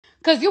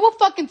Cause you will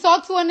fucking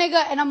talk to a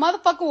nigga and a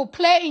motherfucker will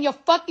play it in your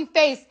fucking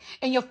face,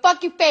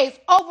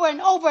 over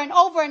and over and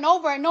over and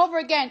over and over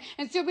again.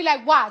 And she'll be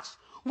like, watch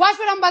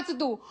what I'm about to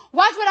do.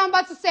 Watch what I'm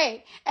about to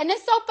say. And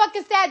it's so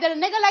fucking sad that a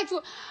nigga like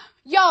to,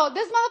 yo,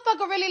 this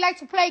motherfucker really like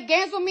to play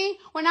games with me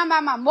when I'm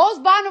at my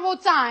most vulnerable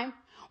time.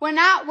 When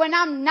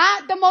I'm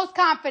not the most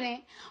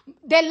confident.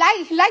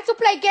 He likes to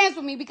play games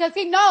with me because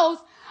he knows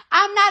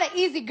I'm not an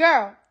easy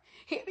girl.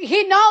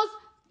 He knows.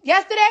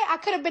 Yesterday, I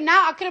could have been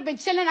out. I could have been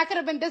chilling. I could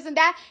have been this and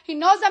that. He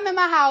knows I'm in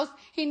my house.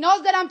 He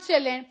knows that I'm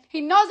chilling. He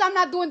knows I'm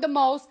not doing the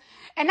most.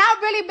 And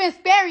I've really been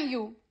sparing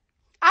you.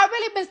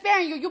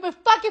 You've been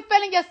fucking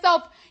feeling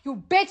yourself, you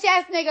bitch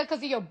ass nigga, because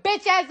of your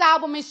bitch ass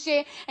album and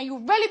shit. And you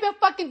really been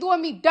fucking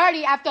doing me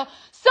dirty after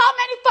so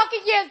many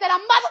fucking years that I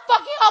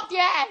motherfucking helped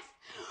your ass.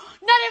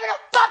 Not even a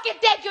fucking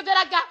thank you that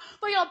I got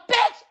for your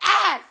bitch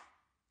ass.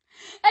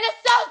 And it's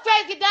so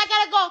crazy that I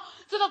gotta go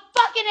to the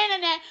fucking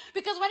internet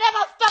because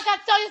whenever I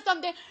tell you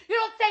something, you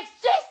don't take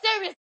shit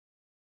seriously.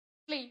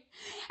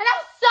 And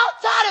I'm